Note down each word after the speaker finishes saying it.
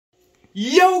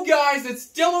Yo guys, it's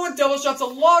Dylan with Double Shots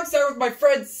alongside with my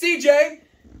friend CJ.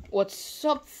 What's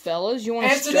up, fellas? You want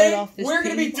to start today, off this we're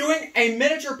going to be doing a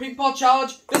miniature ping pong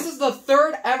challenge. This is the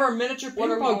third ever miniature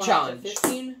ping pong challenge.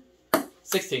 15?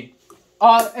 16.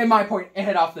 In my point, it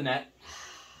hit off the net.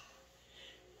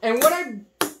 And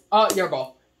what your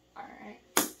ball. Alright.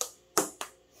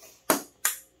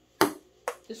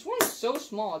 This one's so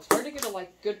small, it's hard to get a,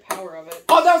 good power of it.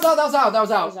 Oh, that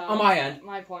was out. On my end.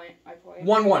 My point.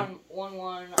 1-1.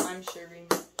 1-1, I'm serving.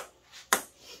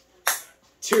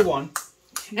 2-1.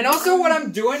 And also what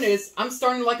I'm doing is, I'm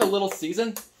starting like a little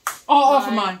season. Oh, off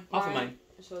of mine.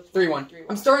 So it's 3-1.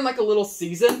 I'm starting like a little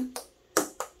season.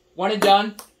 One and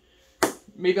done.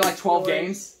 Maybe like 12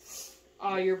 games.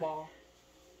 Your ball.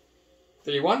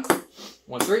 3-1.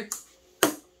 1-3.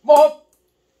 Ball.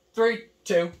 3-2.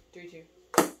 3-2.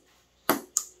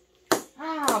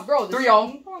 Bro, this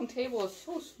 3-all. ping pong table is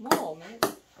so small, man.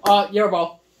 Your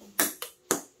ball.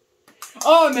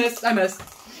 Oh, I missed.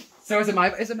 So is it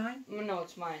mine? No,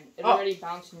 it's mine. It already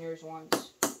bounced in yours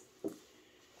once.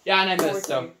 Yeah, and I missed,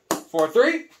 so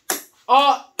 4-3.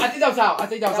 Oh, I think that was out. That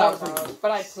was out.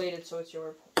 But I played it, so it's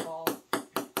your ball.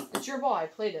 It's your ball. I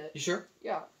played it. You sure?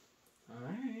 Yeah.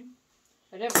 Alright.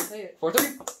 I never played it.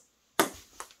 4-3.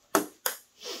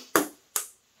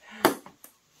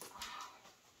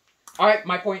 Alright,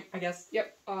 my point, I guess.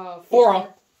 Yep.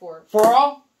 4-all.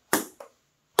 4-all?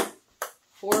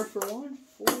 4 for 1.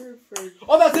 4 for...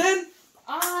 Oh, that's in?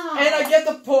 And I get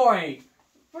the point.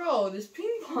 Bro, this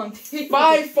ping pong table...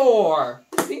 5-4.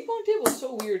 This ping pong table is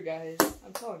so weird, guys.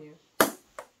 I'm telling you.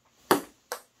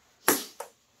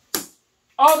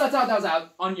 Oh, that's out. That was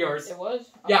out. On yours. It was?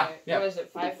 Yeah. Okay. Yeah. What is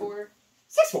it? 5-4?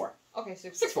 6-4. Okay,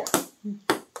 6-4.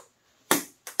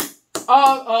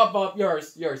 6-4.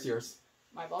 Yours.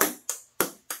 My ball?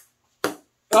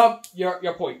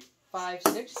 Your point.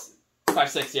 5-6?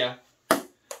 5-6, yeah.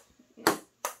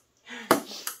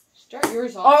 Start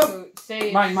yours off. So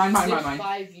say mine.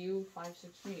 6-5 you,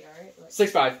 5-6 me. All right.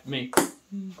 6-5 me.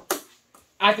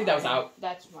 I think that was out.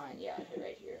 That's mine. Yeah,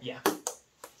 right here. Yeah.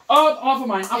 Oh, off of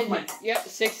mine. Yep.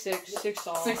 6-6.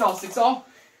 6-all. 6-all.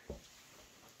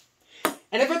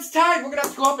 And if it's tied, we're gonna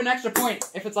have to go up an extra point.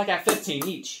 If it's like at 15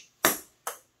 each.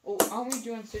 Oh, aren't we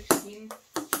doing 16?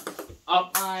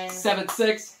 Up.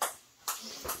 7-6.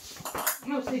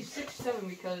 No, say 6-7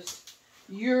 because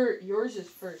yours is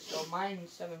first, so mine's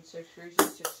 7-6, yours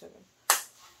is 6-7.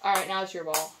 Alright, now it's your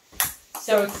ball.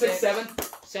 So it's 6-7?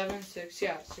 7-6,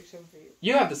 yeah, 6-7 for you.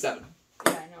 You have the 7.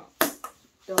 Yeah, I know.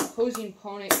 The opposing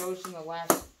opponent goes in the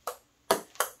last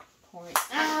point.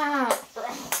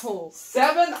 Bro.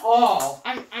 7-all.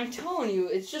 I'm telling you,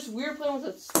 it's just weird playing with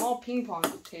a small ping pong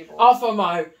table. Off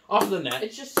of the net.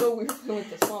 It's just so weird playing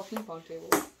with a small ping pong table.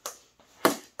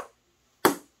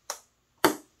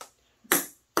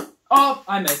 Oh,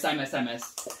 I missed.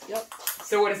 Yep.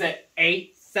 So what is it?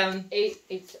 8-7?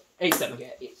 8-7. 8-7.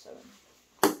 Yeah,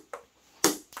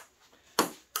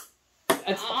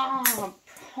 8-7.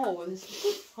 Bro, this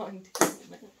is fun table,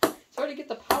 man. It's hard to get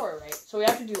the power right, so we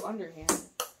have to do underhand.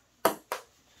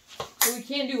 So we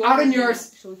can't do out in yours.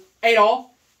 So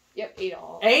 8-all? Yep,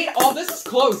 8-all. 8-all? This is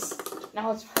close.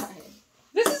 Now it's fine.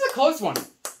 This is a close one.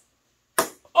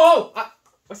 Oh!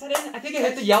 Was that in? I think it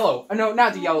hit the yellow. No,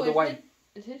 not the yellow, the white.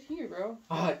 It hit here, bro.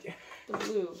 The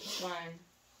blue. It's fine.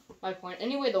 My point.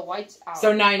 Anyway, the white's out.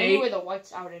 So 9-8? Anyway, the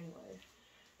white's out anyway.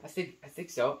 I think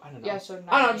so. I don't know. Yeah, so 9-8.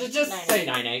 I don't know, just say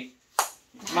 9-8.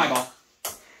 My ball.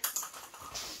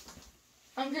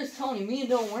 I'm just telling you, me and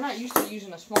Dylan, we're not used to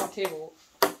using a small table.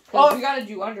 We gotta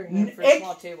do underhand for a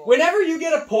small table. Whenever you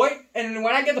get a point, and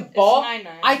when I get the ball,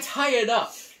 9-9. I tie it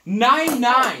up.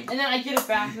 9-9. And then I get it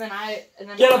back, and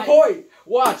then get a point.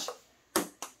 Watch.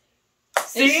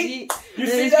 See? You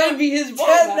see it's that? Gonna be his ball.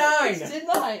 10-9. It's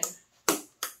 10-9.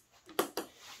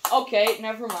 Okay,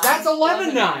 never mind. That's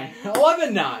 11-9.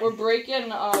 11-9. We're breaking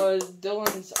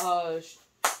Dylan's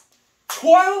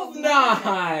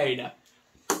 12-9.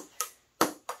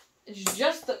 It's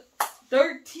just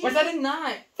 13. What's that in?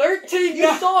 9? 13-9.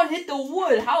 You saw it hit the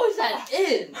wood. How is that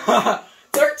in?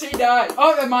 13-9.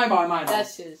 Oh, that's my ball.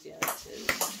 That's his. Yeah, that's his.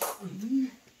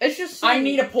 It's just. So I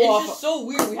need to pull off. It's just so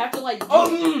weird. We have to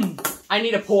I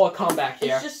need to pull a comeback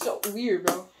here. It's just so weird,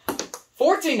 bro.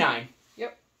 14-9.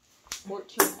 Yep.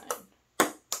 14-9.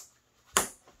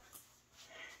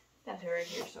 That's it right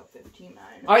here. So 15-9.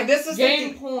 All right, this is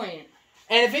game point.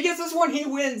 And if he gets this one, he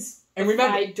wins. And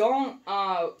remember, I don't.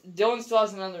 Dylan still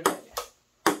has another day.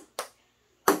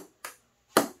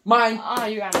 Mine.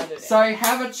 You got another day. So I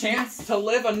have a chance to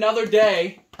live another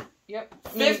day. Yep.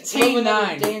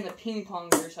 15-9. Day in the ping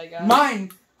pongers, I guess.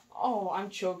 Mine. Oh, I'm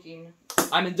choking.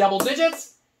 I'm in double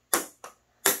digits.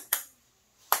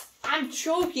 I'm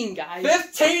choking, guys.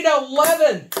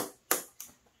 15-11.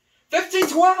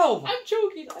 15-12. I'm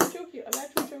choking. I'm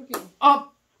actually choking.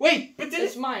 Wait, but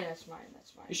That's mine.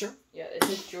 You sure? Yeah, it's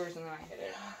just yours and then I hit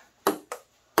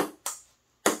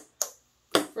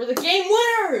it. For the game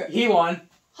winner! He won.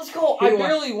 Let's go. He I won.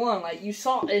 barely won. Like, you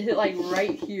saw it hit, like,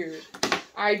 right here.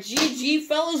 Alright, GG,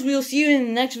 fellas. We'll see you in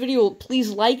the next video. Please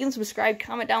like and subscribe.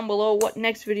 Comment down below what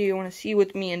next video you want to see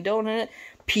with me and Donut.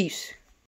 Peace.